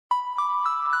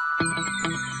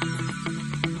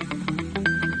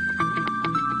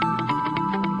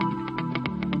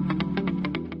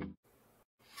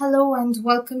Hello and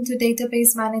welcome to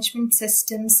Database Management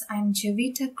Systems. I'm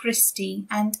Javita Christie,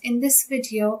 and in this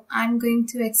video I'm going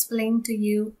to explain to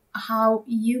you how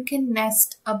you can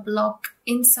nest a block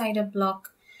inside a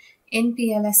block in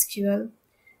PL/SQL,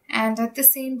 and at the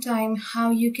same time how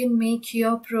you can make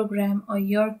your program or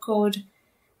your code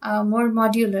more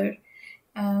modular,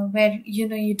 where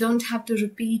you don't have to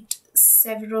repeat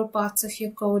several parts of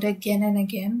your code again and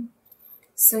again.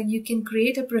 So you can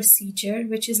create a procedure,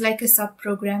 which is like a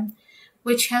subprogram,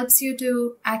 which helps you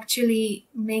to actually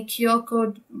make your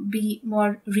code be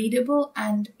more readable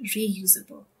and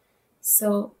reusable.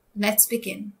 So let's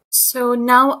begin. So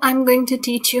now I'm going to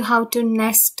teach you how to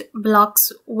nest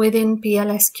blocks within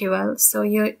PL/SQL. So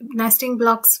your nesting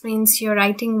blocks means you're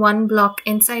writing one block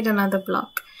inside another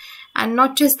block. And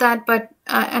not just that, but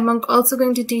I'm also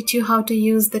going to teach you how to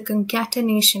use the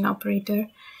concatenation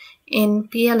operator in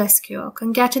PL/SQL.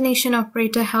 Concatenation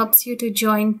operator helps you to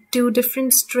join two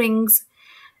different strings.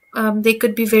 They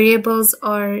could be variables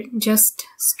or just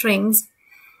strings,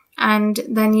 and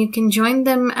then you can join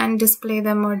them and display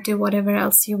them or do whatever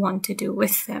else you want to do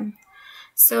with them.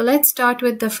 So let's start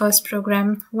with the first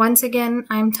program. Once again,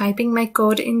 I'm typing my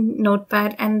code in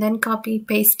Notepad and then copy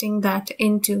pasting that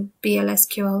into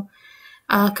PL/SQL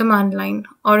command line,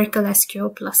 Oracle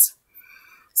SQL+.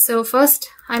 So first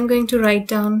I'm going to write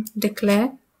down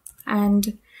declare,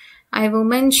 and I will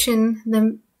mention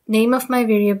the name of my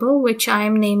variable, which I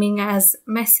am naming as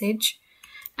message,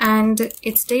 and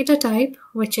its data type,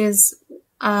 which is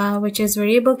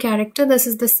variable character. This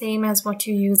is the same as what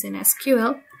you use in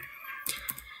SQL.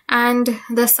 And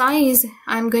the size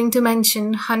I'm going to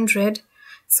mention 100,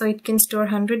 so it can store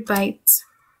 100 bytes.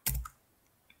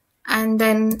 And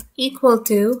then equal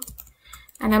to,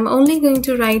 and I'm only going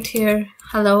to write here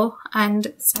hello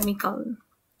and semicolon.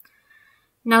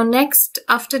 Now next,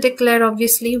 after declare,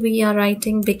 obviously we are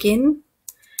writing begin,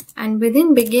 and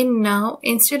within begin now,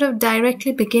 instead of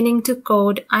directly beginning to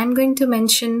code, I'm going to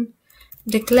mention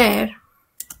declare,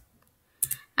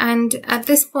 and at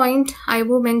this point I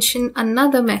will mention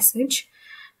another message,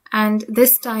 and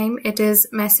this time it is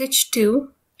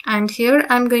message2, and here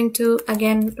I'm going to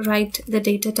again write the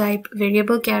data type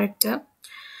variable character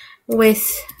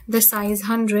with the size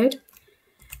 100.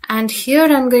 And here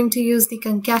I'm going to use the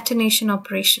concatenation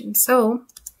operation. So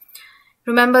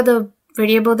remember the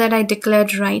variable that I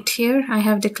declared right here. I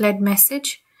have declared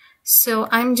message. So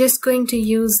I'm just going to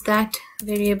use that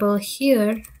variable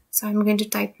here. So I'm going to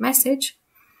type message.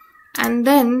 And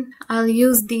then I'll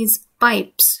use these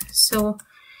pipes. So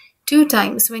 2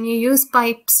 times. When you use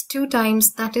pipes 2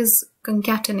 times, that is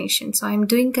concatenation. So I'm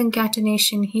doing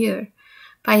concatenation here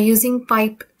by using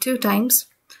pipe 2 times.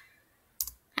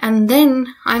 And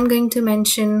then I'm going to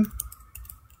mention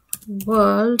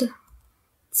world.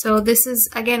 So this is,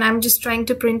 again, I'm just trying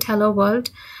to print hello world,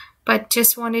 but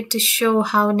just wanted to show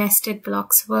how nested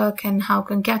blocks work and how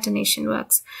concatenation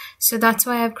works. So that's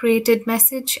why I've created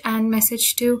message and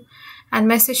message2. And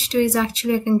message2 is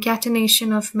actually a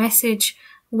concatenation of message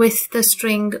with the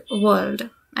string world.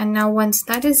 And now once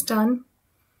that is done,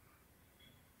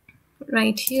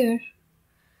 right here,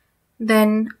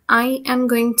 then I am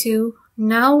going to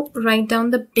now write down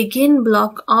the begin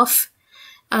block of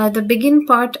the begin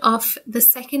part of the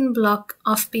second block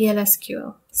of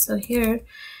PL/SQL. So here,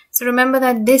 so remember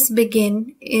that this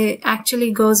begin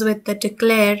actually goes with the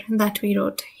declare that we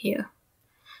wrote here.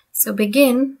 So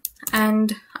begin,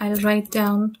 and I'll write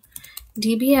down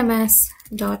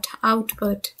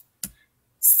dbms_output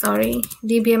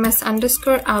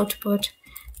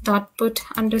dot put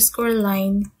underscore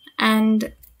line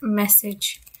and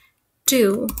message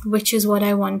 2, which is what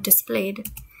I want displayed.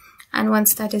 And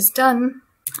once that is done,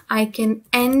 I can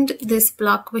end this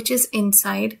block which is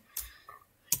inside,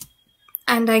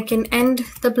 and I can end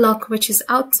the block which is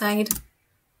outside,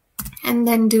 and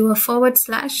then do a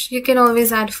 /. You can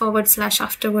always add /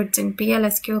 afterwards in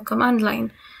PL/SQL command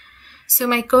line. So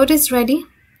my code is ready.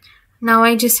 Now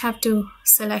I just have to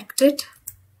select it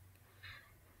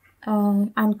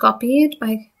and copy it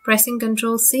by pressing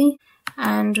Ctrl+C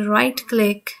and right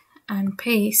click and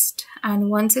paste, and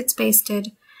once it's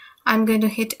pasted I'm going to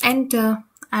hit enter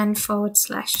and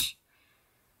 /.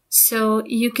 So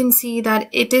you can see that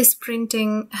it is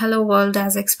printing hello world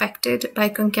as expected by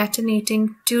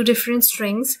concatenating 2 different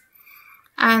strings,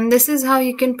 and this is how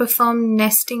you can perform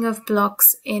nesting of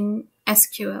blocks in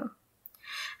SQL.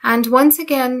 And once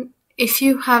again, if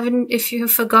you have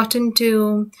forgotten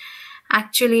to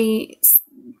actually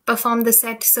perform the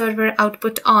set server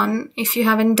output on, if you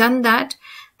haven't done that,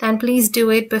 then please do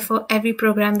it before every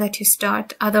program that you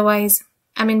start. Otherwise,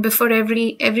 before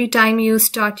every time you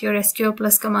start your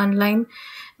SQL+ command line,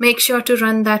 make sure to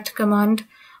run that command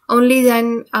only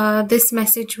then this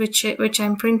message which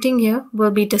I'm printing here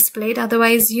will be displayed.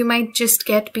 Otherwise, you might just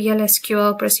get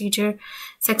PL/SQL procedure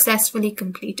successfully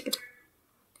completed.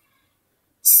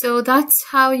 So that's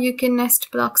how you can nest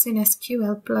blocks in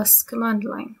SQL plus command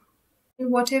line.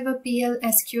 In whatever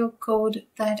PL/SQL code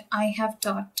that I have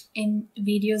taught in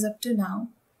videos up to now,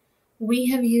 we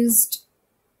have used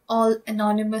all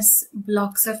anonymous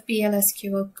blocks of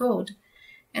PL/SQL code.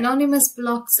 Anonymous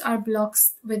blocks are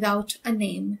blocks without a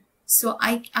name. So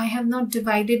I have not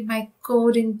divided my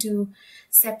code into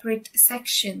separate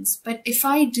sections. But if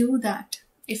I do that,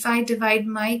 if I divide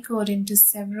my code into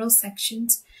several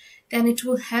sections, then it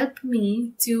will help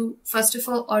me to, first of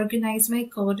all, organize my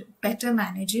code, better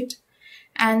manage it.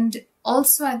 And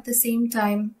also at the same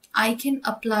time, I can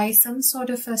apply some sort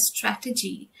of a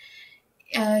strategy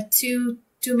to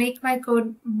make my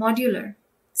code modular.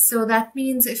 So that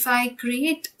means if I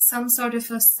create some sort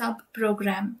of a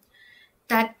sub-program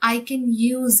that I can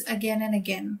use again and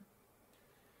again,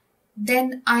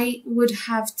 then I would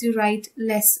have to write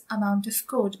less amount of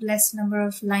code, less number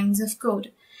of lines of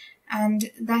code.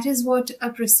 And that is what a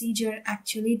procedure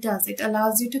actually does. It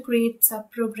allows you to create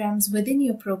sub-programs within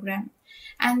your program,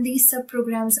 and these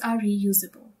sub-programs are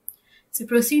reusable. So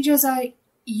procedures are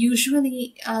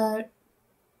usually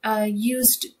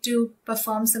used to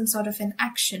perform some sort of an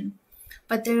action,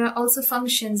 but there are also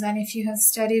functions, and if you have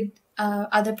studied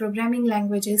other programming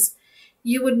languages,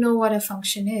 you would know what a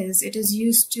function is. It is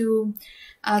used to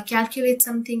calculate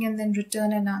something and then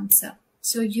return an answer.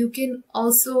 So you can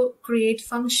also create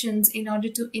functions in order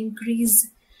to increase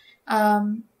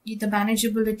the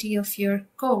manageability of your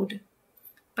code.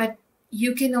 But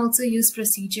you can also use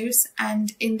procedures,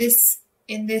 and in this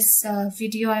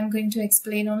video I'm going to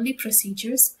explain only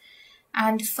procedures,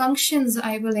 and functions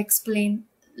I will explain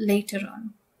later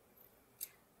on.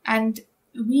 And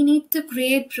we need to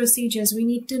create procedures. We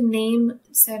need to name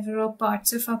several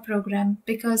parts of our program,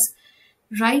 because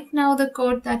right now the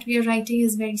code that we are writing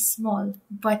is very small,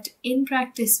 but in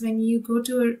practice, when you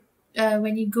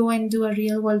go and do a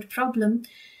real world problem,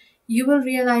 you will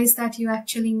realize that you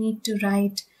actually need to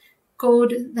write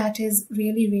code that is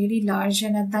really, really large.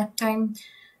 And at that time,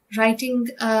 writing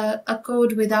a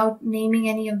code without naming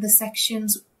any of the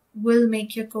sections will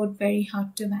make your code very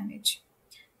hard to manage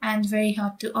and very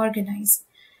hard to organize.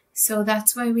 So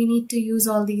that's why we need to use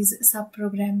all these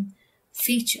sub-program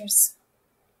features.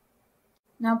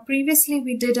 Now, previously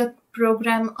we did a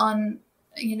program on,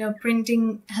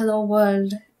 printing hello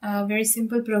world, a very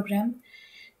simple program.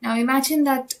 Now imagine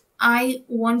that I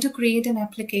want to create an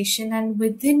application, and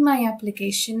within my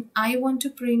application, I want to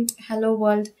print hello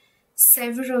world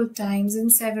several times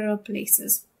in several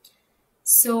places.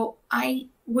 So I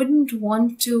wouldn't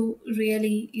want to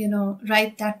really,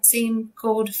 write that same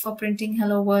code for printing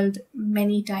hello world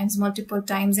many times, multiple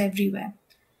times everywhere,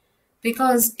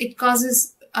 because it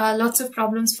causes lots of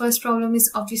problems. First problem is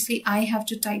obviously I have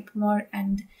to type more,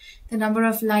 and the number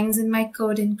of lines in my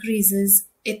code increases.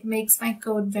 It makes my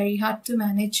code very hard to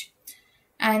manage.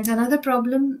 And another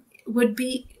problem would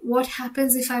be, what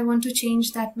happens if I want to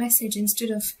change that message?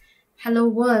 Instead of hello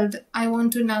world, I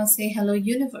want to now say hello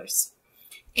universe.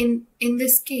 In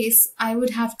this case, I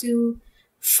would have to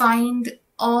find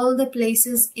all the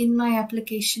places in my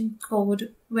application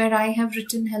code where I have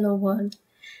written hello world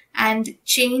and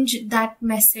change that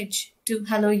message to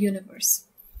hello universe.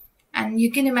 And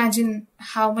you can imagine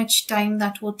how much time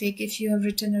that will take if you have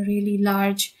written a really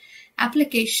large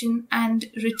application and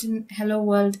written hello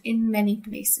world in many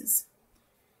places.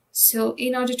 So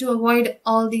in order to avoid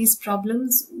all these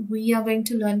problems, we are going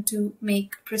to learn to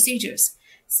make procedures.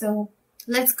 So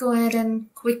let's go ahead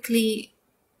and quickly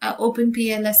open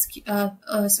SQL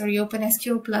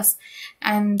Plus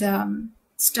and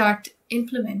start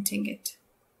implementing it.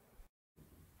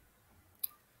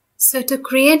 So to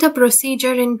create a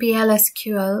procedure in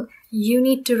PL/SQL, you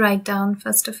need to write down,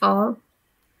 first of all,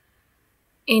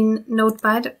 in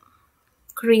Notepad,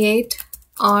 create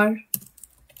or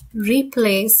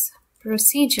replace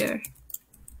procedure.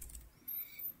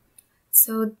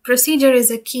 So procedure is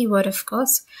a keyword, of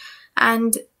course,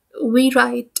 and we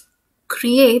write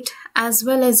create as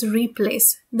well as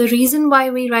replace. The reason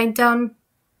why we write down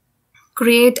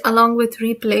create along with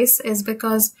replace is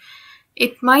because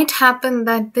it might happen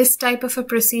that this type of a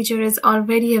procedure is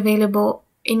already available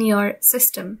in your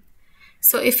system.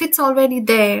 So if it's already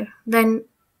there, then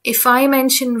if I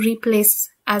mention replace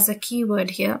as a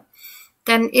keyword here,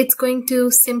 then it's going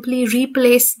to simply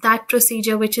replace that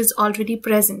procedure which is already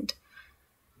present.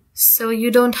 So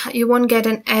you won't get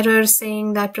an error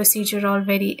saying that procedure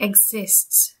already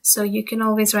exists. So you can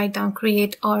always write down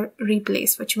create or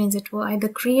replace, which means it will either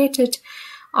create it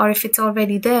or if it's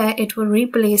already there, it will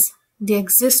replace the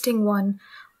existing one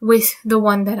with the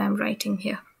one that I'm writing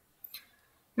here.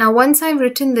 Now, once I've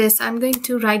written this, I'm going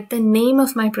to write the name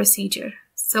of my procedure.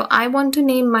 So I want to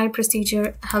name my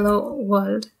procedure Hello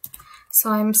World.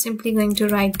 So I'm simply going to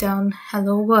write down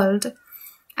Hello World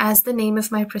as the name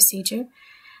of my procedure.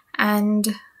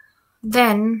 And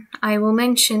then I will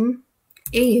mention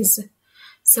is.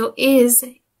 So is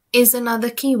another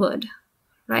keyword,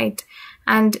 right?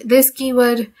 And this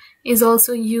keyword is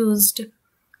also used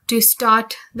to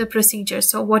start the procedure.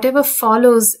 So whatever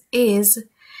follows is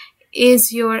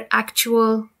your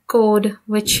actual code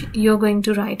which you're going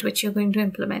to write, which you're going to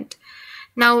implement.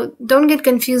 Now, don't get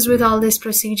confused with all this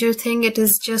procedure thing. It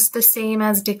is just the same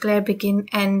as declare, begin,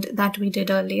 end that we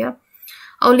did earlier.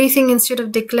 Only thing, instead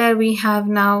of declare, we have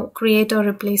now create or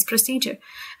replace procedure.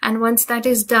 And once that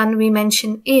is done, we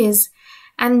mention is,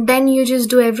 and then you just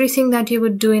do everything that you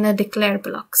would do in a declare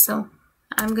block. So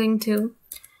I'm going to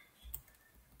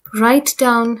write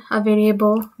down a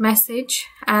variable message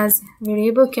as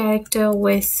variable character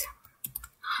with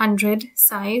 100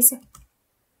 size,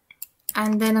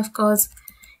 and then of course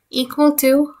equal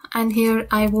to, and here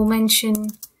I will mention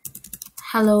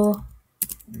hello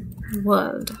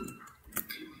world.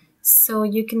 So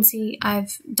you can see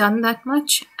I've done that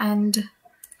much, and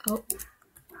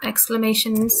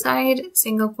exclamation inside,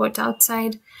 single quote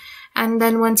outside, and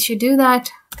then once you do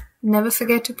that, never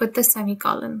forget to put the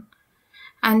semicolon.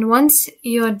 And once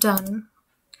you're done,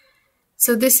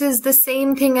 so this is the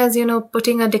same thing as,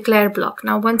 putting a declare block.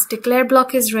 Now, once declare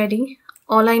block is ready,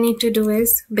 all I need to do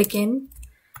is begin.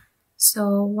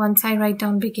 So once I write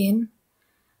down begin,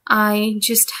 I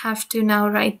just have to now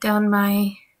write down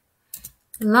my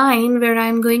line where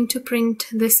I'm going to print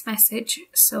this message.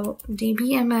 So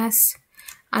dbms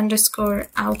underscore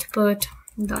output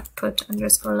dot put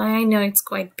underscore line. I know it's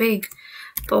quite big,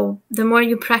 but the more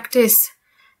you practice,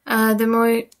 the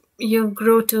more you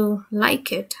grow to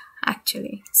like it,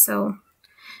 actually. So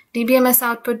dbms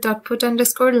output dot put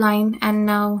underscore line, and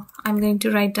now I'm going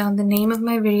to write down the name of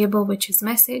my variable, which is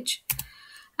message,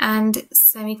 and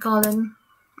semicolon,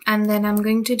 and then I'm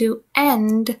going to do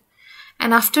end,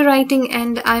 and after writing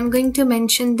end, I'm going to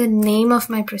mention the name of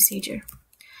my procedure.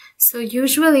 So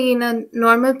usually in a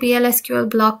normal PLSQL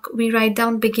block, we write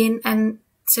down begin and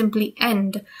simply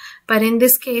end. But in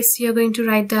this case, you're going to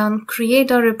write down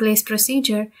create or replace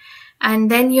procedure, and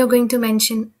then you're going to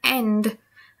mention end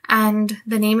and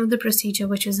the name of the procedure,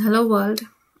 which is hello world,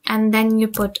 and then you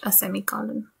put a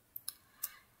semicolon.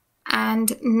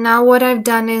 And now what I've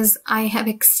done is I have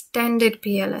extended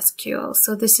PLSQL.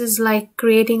 So this is like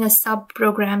creating a sub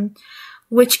program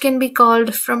which can be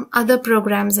called from other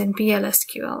programs in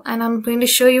PLSQL. And I'm going to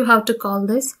show you how to call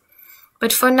this.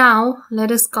 But for now,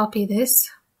 let us copy this.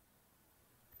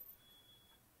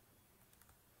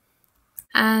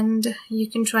 And you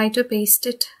can try to paste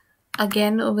it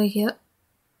again over here.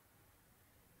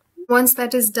 Once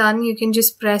that is done, you can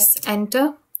just press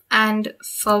enter and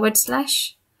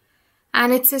 /,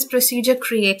 and it says procedure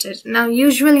created. Now,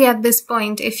 usually at this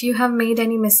point, if you have made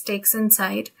any mistakes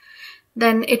inside,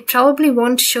 then it probably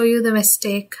won't show you the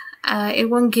mistake. It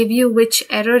won't give you which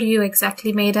error you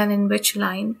exactly made and in which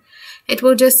line. It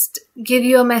will just give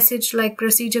you a message like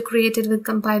procedure created with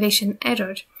compilation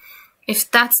error. If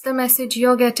that's the message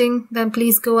you're getting, then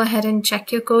please go ahead and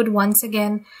check your code once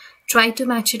again. Try to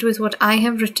match it with what I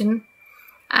have written.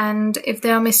 And if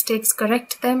there are mistakes,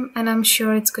 correct them, and I'm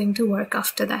sure it's going to work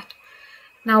after that.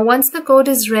 Now, once the code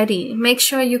is ready, make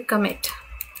sure you commit.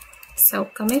 So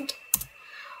commit.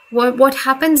 What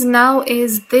happens now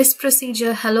is this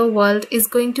procedure hello world is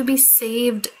going to be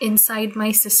saved inside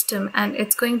my system, and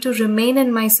it's going to remain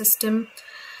in my system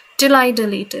till I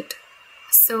delete it.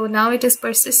 So now it is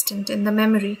persistent in the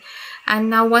memory. And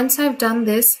now once I've done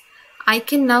this, I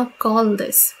can now call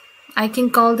this. I can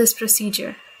call this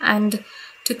procedure. And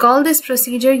to call this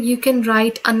procedure, you can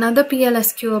write another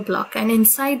PLSQL block. And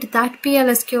inside that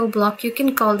PLSQL block, you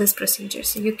can call this procedure.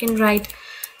 So you can write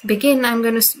begin. I'm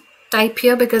going to type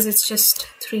here because it's just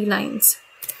 3 lines.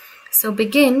 So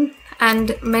begin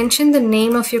and mention the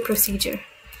name of your procedure.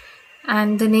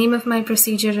 And the name of my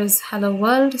procedure is hello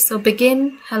world. So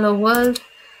begin hello world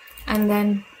and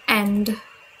then end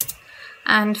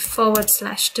and /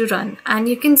 to run. And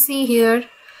you can see here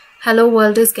hello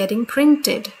world is getting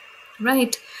printed,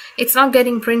 right? It's not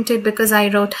getting printed because I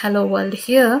wrote hello world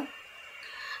here,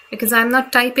 because I'm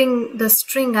not typing the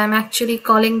string, I'm actually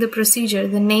calling the procedure.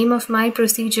 The name of my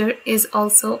procedure is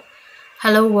also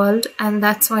hello world, and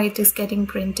that's why it is getting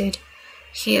printed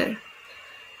here.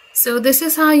 So this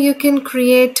is how you can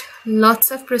create lots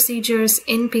of procedures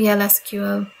in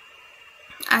PLSQL.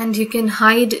 and you can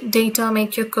hide data,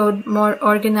 make your code more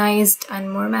organized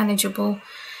and more manageable,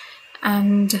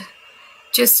 and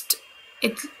just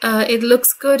it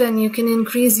looks good, and you can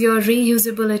increase your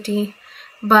reusability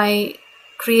by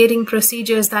creating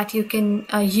procedures that you can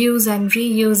use and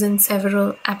reuse in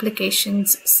several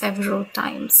applications several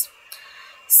times.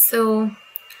 So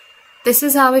this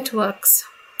is how it works,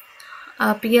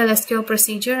 a PL/SQL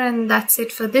procedure, and that's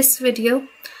it for this video.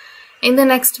 In the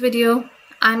next video,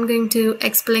 I'm going to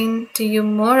explain to you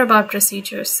more about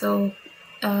procedures, so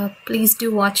please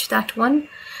do watch that one,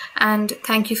 and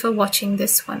thank you for watching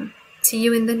this one. See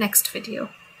you in the next video.